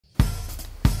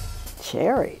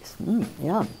cherries,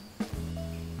 yum.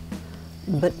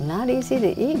 But not easy to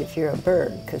eat if you're a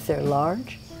bird because they're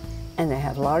large and they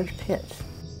have large pits.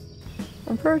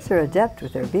 And birds are adept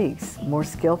with their beaks, more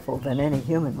skillful than any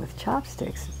human with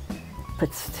chopsticks.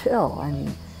 But still, I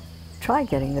mean, try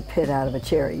getting the pit out of a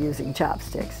cherry using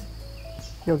chopsticks.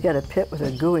 You'll get a pit with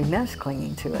a gooey mess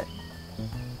clinging to it.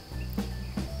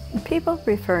 People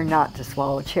prefer not to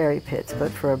swallow cherry pits,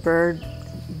 but for a bird,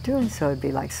 doing so would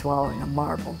be like swallowing a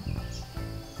marble.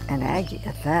 An aggie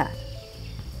at that.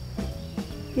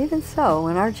 Even so,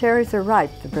 when our cherries are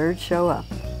ripe, the birds show up.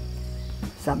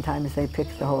 Sometimes they pick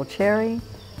the whole cherry,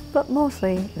 but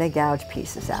mostly they gouge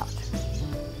pieces out.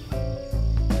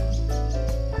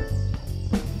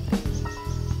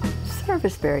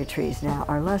 Serviceberry trees now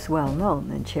are less well known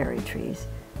than cherry trees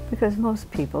because most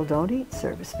people don't eat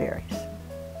serviceberries.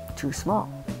 Too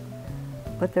small.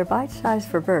 But they're bite-sized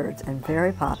for birds and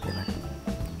very popular.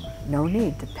 No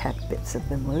need to peck bits of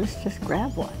them loose, just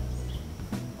grab one.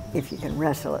 If you can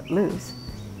wrestle it loose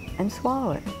and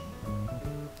swallow it.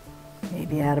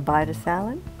 Maybe add a bite of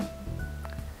salad?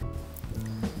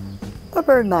 A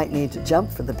bird might need to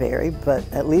jump for the berry, but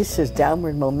at least his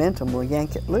downward momentum will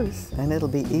yank it loose, and it'll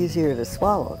be easier to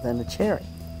swallow than a cherry.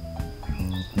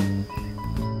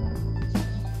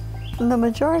 The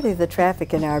majority of the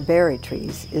traffic in our berry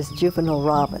trees is juvenile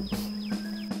robins.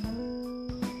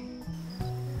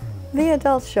 The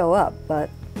adults show up, but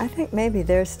I think maybe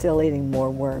they're still eating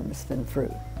more worms than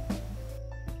fruit.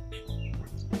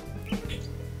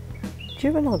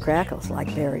 Juvenile grackles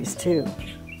like berries too.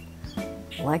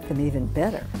 Like them even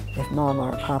better if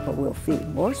Mama or Papa will feed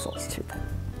morsels to them.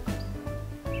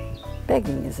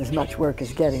 Begging is as much work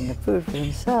as getting the food for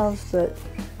themselves, but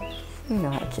you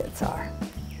know how kids are.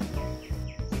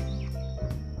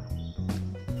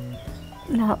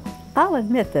 Now, I'll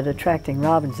admit that attracting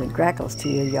robins and grackles to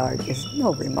your yard is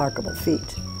no remarkable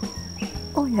feat.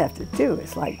 All you have to do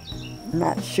is,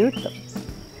 not shoot them.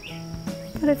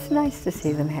 But it's nice to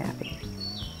see them happy.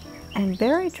 And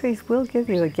berry trees will give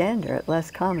you a gander at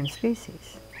less common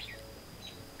species.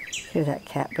 Hear that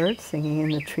catbird singing in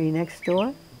the tree next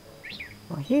door?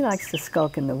 Well, he likes to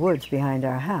skulk in the woods behind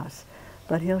our house,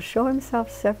 but he'll show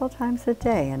himself several times a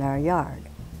day in our yard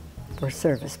for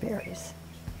service berries.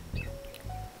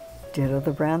 Ditto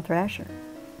the brown thrasher.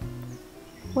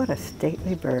 What a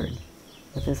stately bird,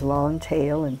 with his long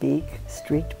tail and beak,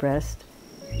 streaked breast,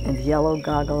 and yellow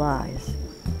goggle eyes.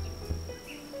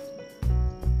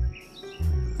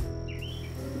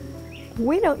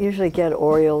 We don't usually get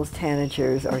orioles,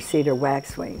 tanagers, or cedar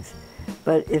waxwings,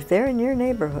 but if they're in your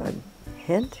neighborhood,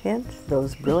 hint, hint,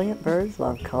 those brilliant birds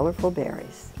love colorful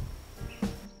berries.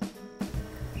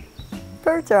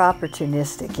 Birds are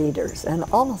opportunistic eaters, and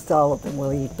almost all of them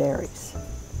will eat berries.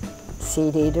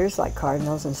 Seed eaters like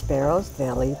cardinals and sparrows,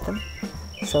 they'll eat them.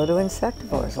 So do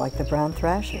insectivores like the brown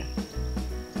thrasher.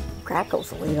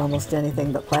 Grackles will eat almost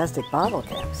anything but plastic bottle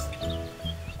caps.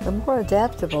 The more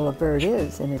adaptable a bird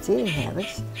is in its eating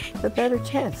habits, the better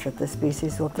chance that the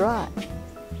species will thrive.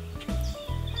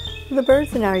 The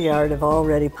birds in our yard have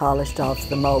already polished off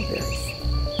the mulberries.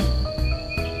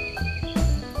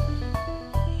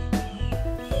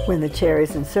 When the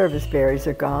cherries and service berries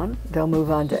are gone, they'll move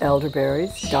on to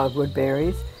elderberries, dogwood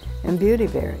berries, and beauty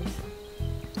berries.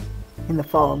 In the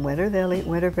fall and winter, they'll eat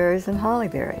winterberries and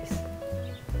hollyberries.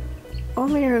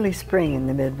 Only early spring in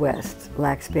the Midwest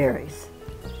lacks berries.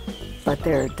 But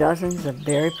there are dozens of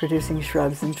berry-producing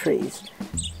shrubs and trees,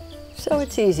 so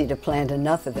it's easy to plant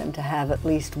enough of them to have at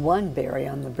least one berry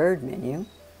on the bird menu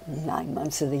 9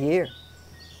 months of the year.